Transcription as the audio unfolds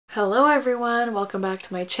Hello everyone, welcome back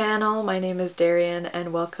to my channel. My name is Darian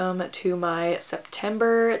and welcome to my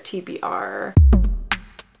September TBR.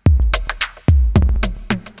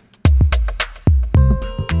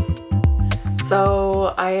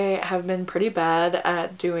 So I have been pretty bad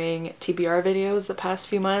at doing TBR videos the past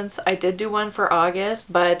few months. I did do one for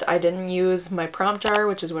August, but I didn't use my prompt jar,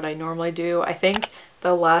 which is what I normally do. I think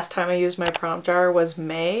the last time I used my prompt jar was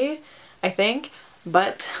May,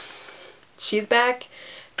 but she's back.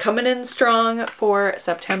 Coming in strong for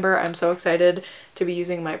September. I'm so excited to be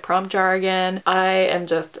using my prompt jar again. I am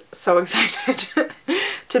just so excited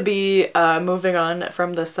to be moving on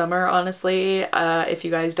from the summer, honestly. If you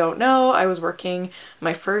guys don't know, I was working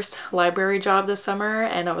my first library job this summer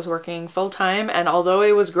and I was working full-time, and although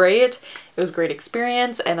it was great a great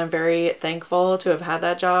experience and I'm very thankful to have had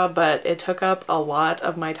that job, but it took up a lot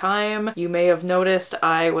of my time. You may have noticed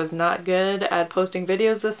I was not good at posting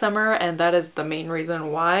videos this summer, and that is the main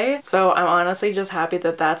reason why. So I'm honestly just happy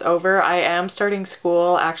that that's over. I am starting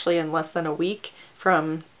school actually in less than a week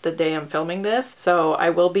from the day I'm filming this, so I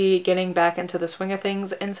will be getting back into the swing of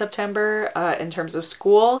things in September in terms of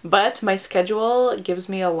school, but my schedule gives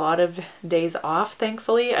me a lot of days off,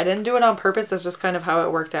 thankfully. I didn't do it on purpose, that's just kind of how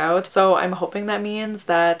it worked out. So I'm hoping that means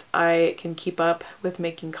that I can keep up with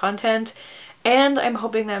making content, and I'm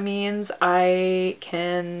hoping that means I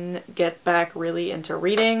can get back really into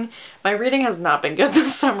reading. My reading has not been good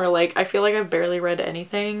this summer. Like, I feel like I've barely read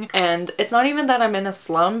anything, and it's not even that I'm in a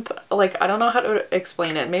slump. Like, I don't know how to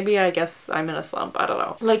explain it. Maybe I guess I'm in a slump. I don't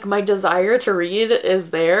know. Like, my desire to read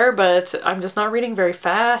is there, but I'm just not reading very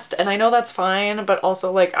fast, and I know that's fine, but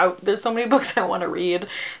also like there's so many books I want to read.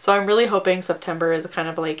 So I'm really hoping September is kind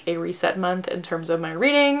of like a reset month in terms of my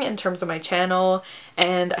reading, in terms of my channel,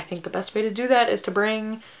 and I think the best way to do that is to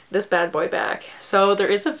bring this bad boy back. So there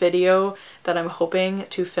is a video that I'm hoping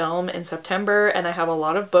to film in September, and I have a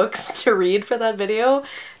lot of books to read for that video,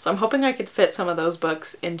 so I'm hoping I could fit some of those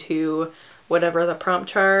books into whatever the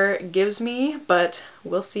prompt jar gives me, but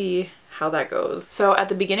we'll see how that goes. So at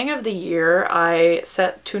the beginning of the year, I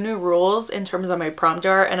set 2 new rules in terms of my prompt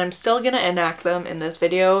jar, and I'm still gonna enact them in this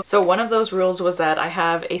video. So one of those rules was that I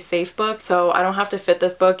have a safe book, so I don't have to fit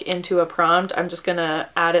this book into a prompt. I'm just gonna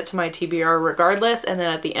add it to my TBR regardless, and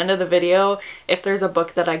then at the end of the video, if there's a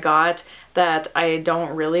book that I got that I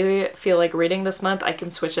don't really feel like reading this month, I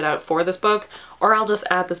can switch it out for this book, or I'll just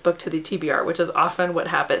add this book to the TBR, which is often what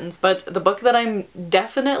happens. But the book that I'm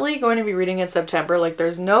definitely going to be reading in September, like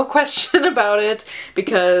there's no question about it,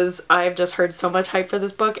 because I've just heard so much hype for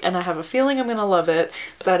this book and I have a feeling I'm gonna love it.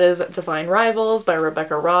 That is Divine Rivals by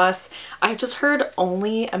Rebecca Ross. I've just heard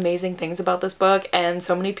only amazing things about this book, and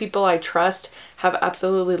so many people I trust have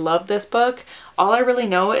absolutely loved this book. All I really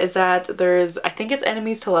know is that I think it's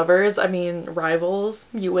enemies to lovers, I mean rivals,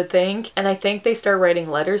 you would think, and I think they start writing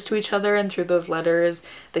letters to each other, and through those letters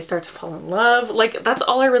they start to fall in love. Like, that's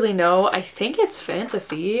all I really know. I think it's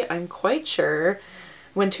fantasy, I'm quite sure.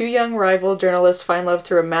 When 2 young rival journalists find love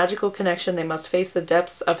through a magical connection, they must face the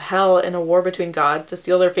depths of hell in a war between gods to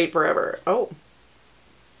seal their fate forever. Oh.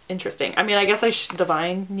 Interesting. I mean, I guess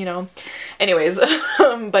divine, you know. Anyways,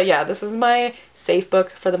 but yeah, this is my safe book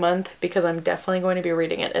for the month because I'm definitely going to be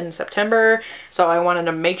reading it in September, so I wanted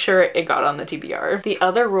to make sure it got on the TBR. The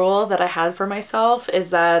other rule that I had for myself is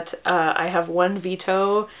that I have 1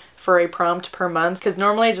 veto for a prompt per month, because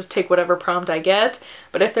normally I just take whatever prompt I get,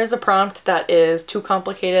 but if there's a prompt that is too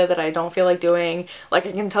complicated that I don't feel like doing, like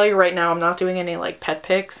I can tell you right now, I'm not doing any like pet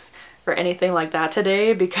pics or anything like that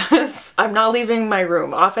today because I'm not leaving my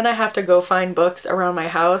room. Often I have to go find books around my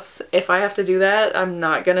house. If I have to do that, I'm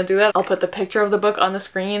not gonna do that. I'll put the picture of the book on the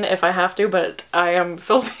screen if I have to, but I am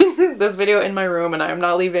filming this video in my room and I'm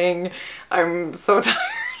not leaving. I'm so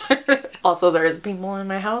tired. Also, there's people in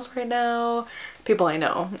my house right now. People I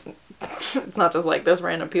know. It's not just like there's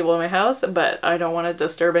random people in my house, but I don't want to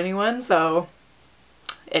disturb anyone, so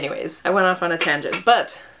anyways, I went off on a tangent,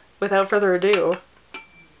 but without further ado,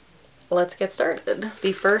 let's get started.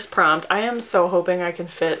 The first prompt, I am so hoping I can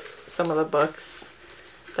fit some of the books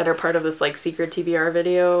that are part of this like secret TBR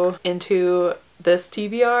video into this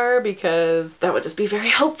TBR because that would just be very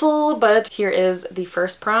helpful. But here is the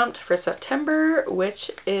first prompt for September, which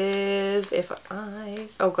is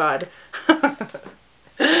oh god.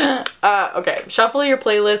 Okay, shuffle your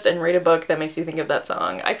playlist and rate a book that makes you think of that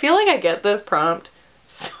song. I feel like I get this prompt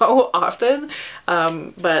so often,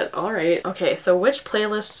 but all right. Okay, so which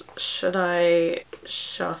playlist should I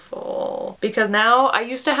shuffle, because now I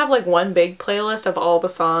used to have like one big playlist of all the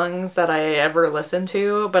songs that I ever listened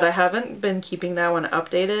to, but I haven't been keeping that one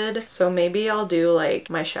updated, so maybe I'll do like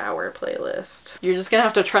my shower playlist. You're just gonna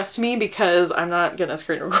have to trust me because I'm not gonna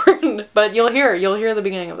screen record, but you'll hear the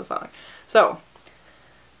beginning of the song. So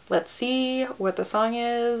let's see what the song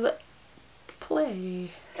is.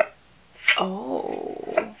 Play.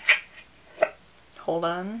 Oh, hold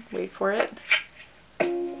on, wait for it.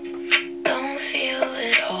 Don't feel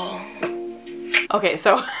it all. Okay,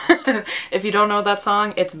 so if you don't know that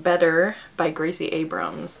song, it's Better by Gracie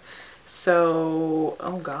Abrams. So,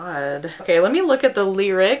 oh god. Okay, let me look at the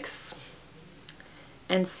lyrics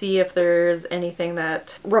and see if there's anything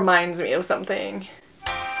that reminds me of something.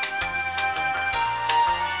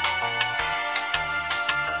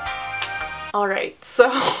 Alright,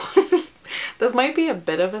 so this might be a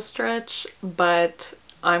bit of a stretch, but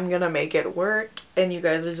I'm gonna make it work and you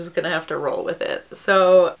guys are just gonna have to roll with it.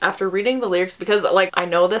 So after reading the lyrics, because like I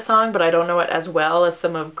know this song but I don't know it as well as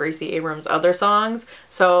some of Gracie Abrams' other songs,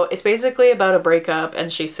 so it's basically about a breakup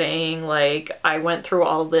and she's saying like, I went through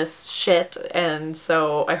all this shit and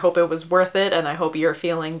so I hope it was worth it and I hope you're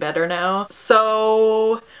feeling better now.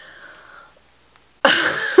 So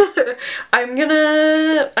I'm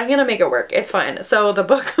gonna make it work. It's fine. So the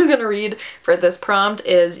book I'm gonna read for this prompt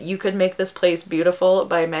is You Could Make This Place Beautiful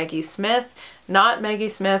by Maggie Smith. Not Maggie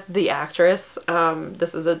Smith, the actress.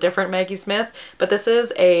 This is a different Maggie Smith, but this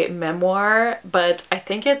is a memoir, but I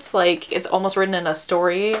think it's like, it's almost written in a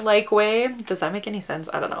story-like way. Does that make any sense?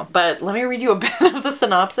 I don't know. But let me read you a bit of the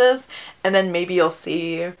synopsis and then maybe you'll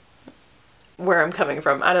see where I'm coming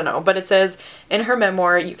from. I don't know, but it says, in her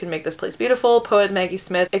memoir, You Can Make This Place Beautiful, poet Maggie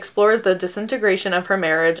Smith explores the disintegration of her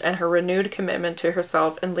marriage and her renewed commitment to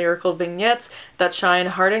herself in lyrical vignettes that shine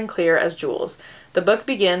hard and clear as jewels. The book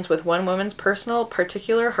begins with one woman's personal,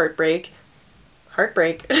 particular heartbreak,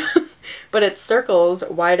 but its circles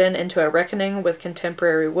widen into a reckoning with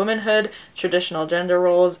contemporary womanhood, traditional gender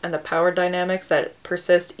roles, and the power dynamics that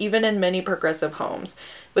persist even in many progressive homes.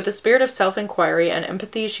 With the spirit of self-inquiry and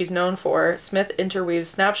empathy she's known for, Smith interweaves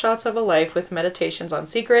snapshots of a life with meditations on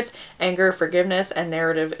secrets, anger, forgiveness, and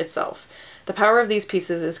narrative itself. The power of these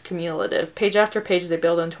pieces is cumulative. Page after page they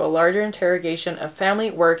build into a larger interrogation of family,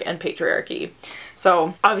 work, and patriarchy.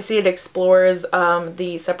 So obviously it explores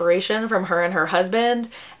the separation from her and her husband,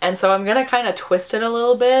 and so I'm gonna kind of twist it a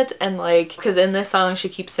little bit, and like, because in this song she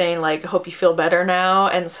keeps saying like, hope you feel better now,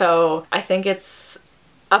 and so I think it's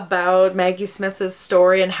about Maggie Smith's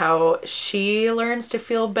story and how she learns to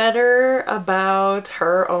feel better about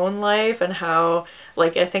her own life, and how,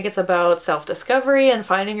 like, I think it's about self-discovery and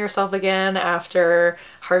finding yourself again after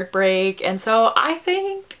heartbreak, and so I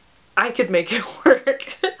think I could make it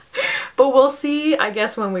work. But we'll see, I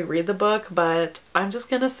guess, when we read the book, but I'm just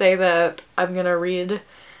gonna say that I'm gonna read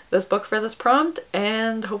this book for this prompt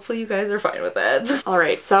and hopefully you guys are fine with that.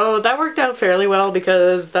 Alright, so that worked out fairly well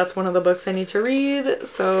because that's one of the books I need to read,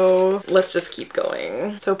 so let's just keep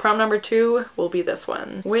going. So prompt number 2 will be this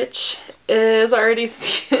one, which is already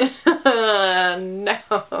seen.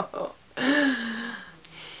 No.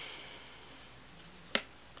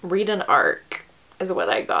 Read an arc is what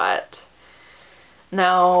I got.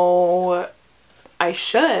 Now,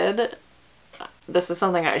 this is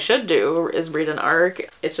something I should do, is read an arc.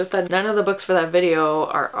 It's just that none of the books for that video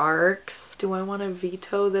are arcs. Do I want to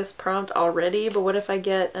veto this prompt already? But what if I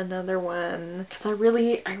get another one? Because I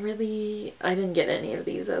didn't get any of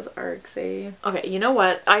these as arcs, eh? Okay, you know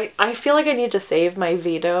what? I feel like I need to save my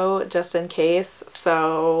veto just in case,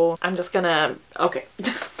 so I'm just gonna, okay.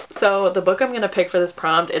 So the book I'm gonna pick for this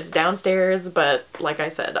prompt, it's downstairs, but like I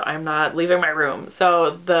said, I'm not leaving my room.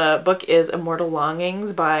 So the book is Immortal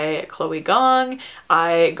Longings by Chloe Gong.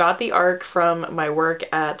 I got the arc from my work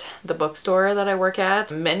at the bookstore that I work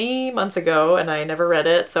at many months ago and I never read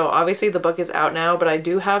it, so obviously the book is out now, but I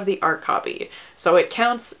do have the arc copy. So it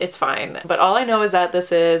counts, it's fine. But all I know is that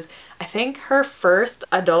this is, I think, her first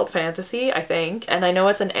adult fantasy, I think. And I know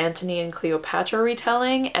it's an Antony and Cleopatra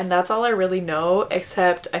retelling, and that's all I really know,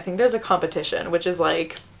 except I think there's a competition, which is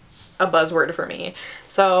like a buzzword for me.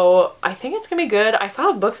 So I think it's gonna be good. I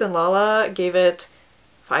saw Books and Lala gave it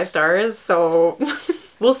 5 stars, so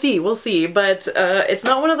we'll see. But it's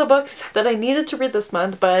not one of the books that I needed to read this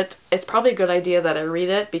month, but it's probably a good idea that I read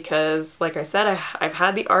it because, like I said, I've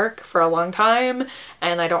had the arc for a long time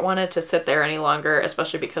and I don't want it to sit there any longer,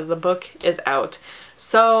 especially because the book is out.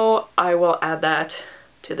 So I will add that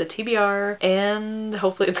to the TBR and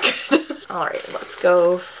hopefully it's good. Alright, let's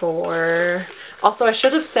go for... Also, I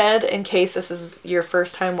should have said, in case this is your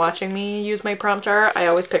first time watching me use my prompt jar, I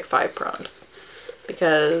always pick 5 prompts.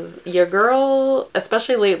 because your girl,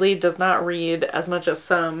 especially lately, does not read as much as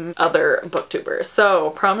some other booktubers.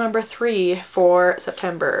 So prompt number 3 for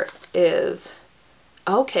September is,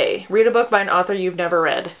 okay, read a book by an author you've never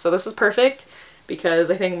read. So this is perfect because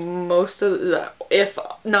I think most of the, if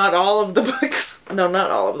not all of the books, no,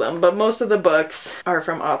 not all of them, but most of the books are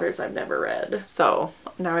from authors I've never read. So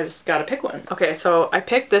now I just gotta pick one. Okay, so I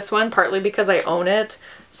picked this one partly because I own it,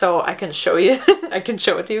 so I can show you, I can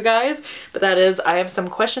show it to you guys. But that is I Have Some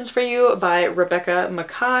Questions for You by Rebecca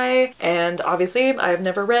Mackay. And obviously I've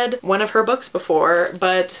never read one of her books before,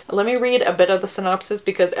 but let me read a bit of the synopsis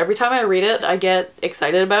because every time I read it, I get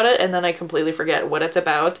excited about it and then I completely forget what it's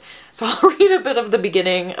about. So I'll read a bit of the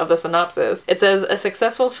beginning of the synopsis. It says, a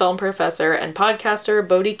successful film professor and podcaster,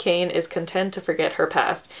 Bodie Kane is content to forget her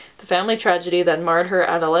past. The family tragedy that marred her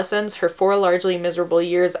adolescence, her 4 largely miserable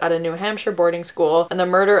years at a New Hampshire boarding school, and the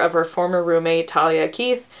murder of her former roommate, Talia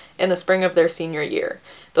Keith, in the spring of their senior year.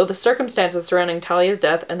 Though the circumstances surrounding Talia's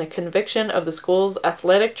death and the conviction of the school's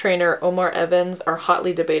athletic trainer Omar Evans are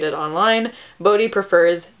hotly debated online, Bodhi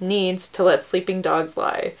needs to let sleeping dogs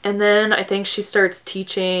lie. And then I think she starts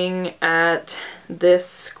teaching at this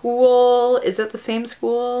school. Is it the same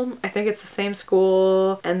school? I think it's the same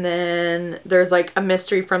school. And then there's like a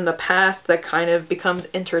mystery from the past that kind of becomes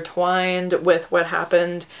intertwined with what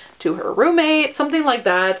happened to her roommate, something like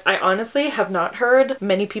that. I honestly have not heard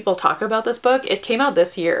many people talk about this book. It came out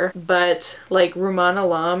this year, but like Ruman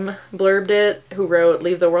Alam blurbed it, who wrote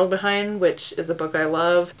Leave the World Behind, which is a book I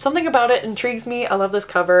love. Something about it intrigues me. I love this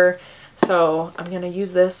cover, so I'm gonna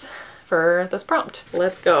use this for this prompt.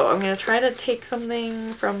 Let's go. I'm gonna try to take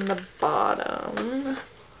something from the bottom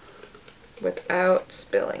without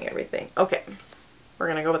spilling everything. Okay, we're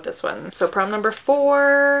gonna go with this one. So prompt number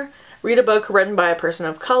 4, read a book written by a person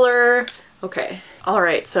of color. Okay.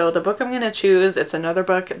 Alright, so the book I'm going to choose, it's another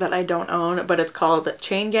book that I don't own, but it's called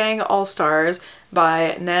Chain Gang All-Stars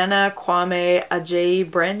by Nana Kwame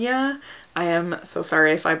Ajayi-Brenya. I am so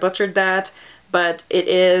sorry if I butchered that, but it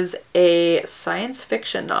is a science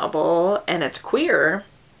fiction novel and it's queer.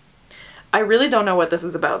 I really don't know what this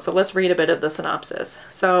is about, so let's read a bit of the synopsis.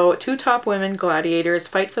 So, 2 top women gladiators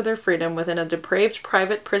fight for their freedom within a depraved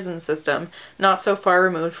private prison system not so far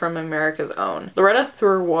removed from America's own. Loretta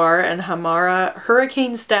Thurwar and Hamara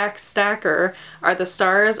Hurricane Stacker are the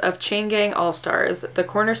stars of Chain Gang All-Stars, the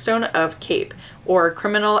cornerstone of CAPE, or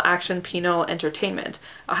Criminal Action Penal Entertainment,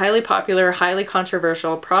 a highly popular, highly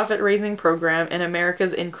controversial, profit-raising program in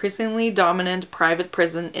America's increasingly dominant private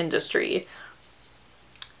prison industry.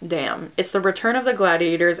 Damn. It's the return of the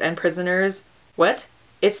gladiators and prisoners. What?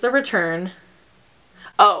 It's the return.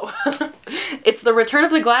 Oh. It's the return of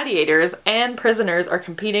the gladiators and prisoners are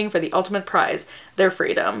competing for the ultimate prize, their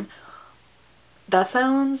freedom. That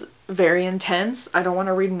sounds very intense. I don't want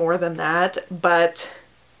to read more than that, but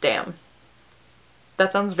damn.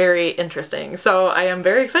 That sounds very interesting. So I am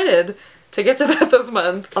very excited to get to that this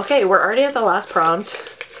month. Okay, we're already at the last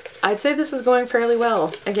prompt. I'd say this is going fairly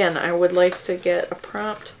well. Again, I would like to get a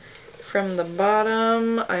prompt from the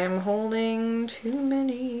bottom. I am holding too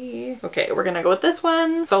many. Okay, we're gonna go with this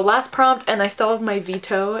one. So last prompt, and I still have my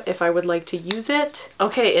veto if I would like to use it.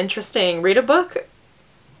 Okay, interesting. Read a book.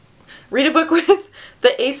 Read a book with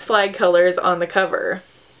the ace flag colors on the cover.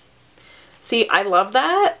 See, I love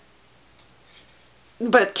that.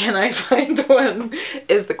 But can I find one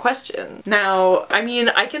is the question. Now, I mean,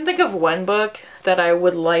 I can think of one book that I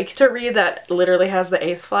would like to read that literally has the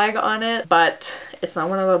ace flag on it, but it's not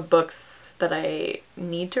one of the books that I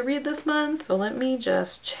need to read this month. So let me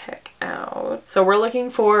just check out. So we're looking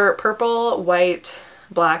for purple, white,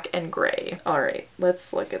 black, and gray. All right,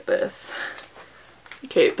 let's look at this.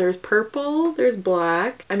 Okay, there's purple, there's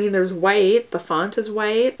black, I mean there's white, the font is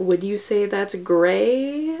white. Would you say that's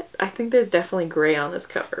gray? I think there's definitely gray on this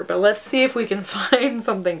cover, but let's see if we can find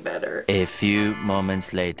something better. A few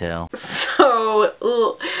moments later. So,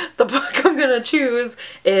 the book I'm gonna choose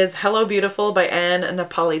is Hello Beautiful by Anne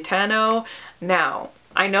Napolitano. Now,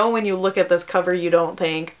 I know when you look at this cover you don't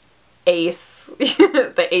think ace,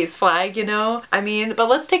 the ace flag, you know? I mean, but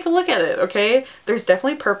let's take a look at it, okay? There's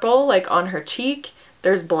definitely purple, like on her cheek.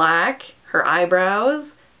 There's black, her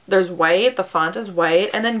eyebrows. There's white, the font is white.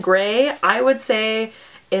 And then gray, I would say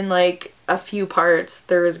in like a few parts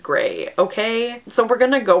there is gray, okay? So we're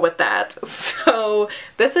gonna go with that. So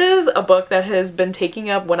this is a book that has been taking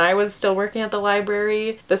up when I was still working at the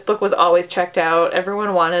library. This book was always checked out.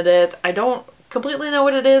 Everyone wanted it. I don't completely know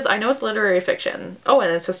what it is. I know it's literary fiction. Oh, and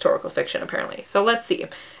it's historical fiction apparently. So let's see.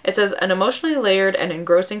 It says, an emotionally layered and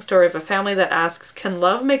engrossing story of a family that asks, can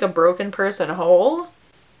love make a broken person whole?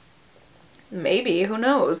 Maybe, who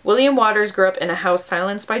knows? William Waters grew up in a house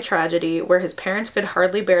silenced by tragedy where his parents could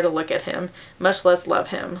hardly bear to look at him, much less love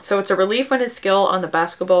him. So it's a relief when his skill on the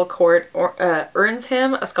basketball court earns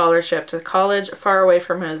him a scholarship to college far away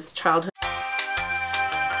from his childhood.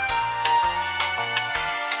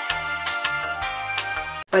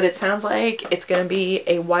 But it sounds like it's gonna be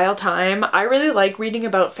a wild time. I really like reading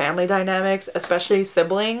about family dynamics, especially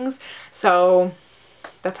siblings, so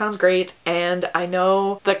that sounds great. And I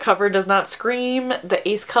know the cover does not scream the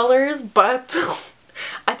ace colors, but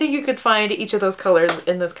I think you could find each of those colors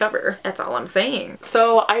in this cover. That's all I'm saying.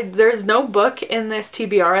 So there's no book in this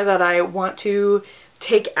TBR that I want to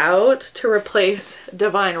take out to replace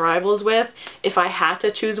Divine Rivals with. If I had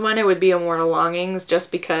to choose one, it would be Immortal Longings,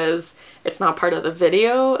 just because it's not part of the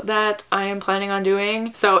video that I am planning on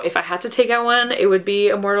doing. So if I had to take out one, it would be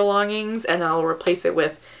Immortal Longings, and I'll replace it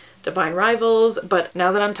with Divine Rivals. But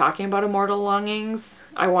now that I'm talking about Immortal Longings,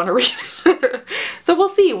 I want to read it. So we'll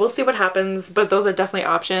see what happens, but those are definitely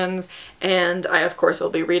options. And I of course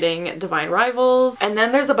will be reading Divine Rivals, and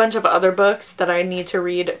then there's a bunch of other books that I need to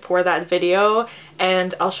read for that video,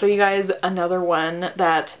 and I'll show you guys another one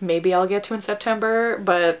that maybe I'll get to in September,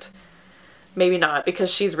 but maybe not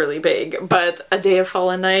because she's really big. But A Day of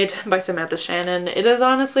Fallen Night by Samantha Shannon. It is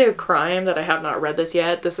honestly a crime that I have not read this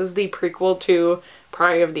yet. This is the prequel to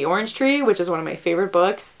Priory of the Orange Tree, which is one of my favorite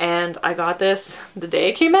books, and I got this the day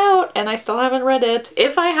it came out and I still haven't read it.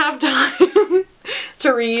 If I have time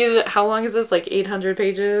to read, how long is this, like 800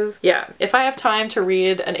 pages? Yeah, if I have time to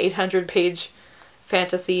read an 800-page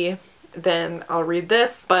fantasy, then I'll read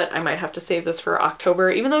this, but I might have to save this for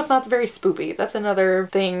October, even though it's not very spoopy. That's another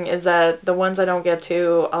thing, is that the ones I don't get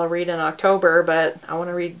to, I'll read in October, but I want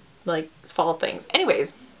to read like fall things.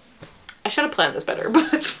 Anyways, I should have planned this better,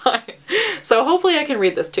 but it's fine. So hopefully I can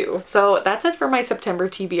read this too. So that's it for my September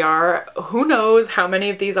TBR. Who knows how many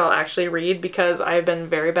of these I'll actually read, because I've been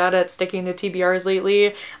very bad at sticking to TBRs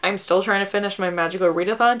lately. I'm still trying to finish my Magical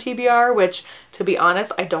Readathon TBR, which, to be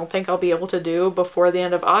honest, I don't think I'll be able to do before the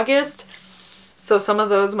end of August. So some of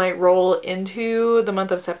those might roll into the month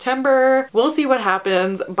of September. We'll see what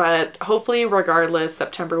happens, but hopefully regardless,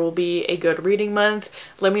 September will be a good reading month.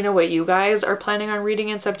 Let me know what you guys are planning on reading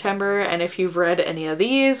in September, and if you've read any of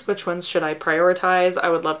these, which ones should I prioritize? I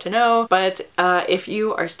would love to know. But if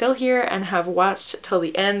you are still here and have watched till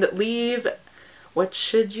the end, leave, what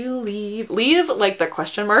should you leave? Leave like the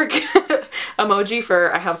question mark emoji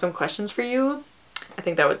for I have some questions for you. I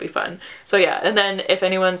think that would be fun. So yeah, and then if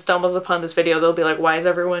anyone stumbles upon this video, they'll be like, why is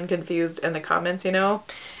everyone confused in the comments, you know?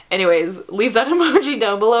 Anyways, leave that emoji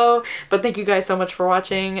down below. But thank you guys so much for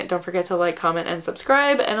watching. Don't forget to like, comment, and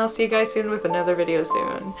subscribe, and I'll see you guys soon with another video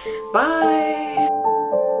soon. Bye!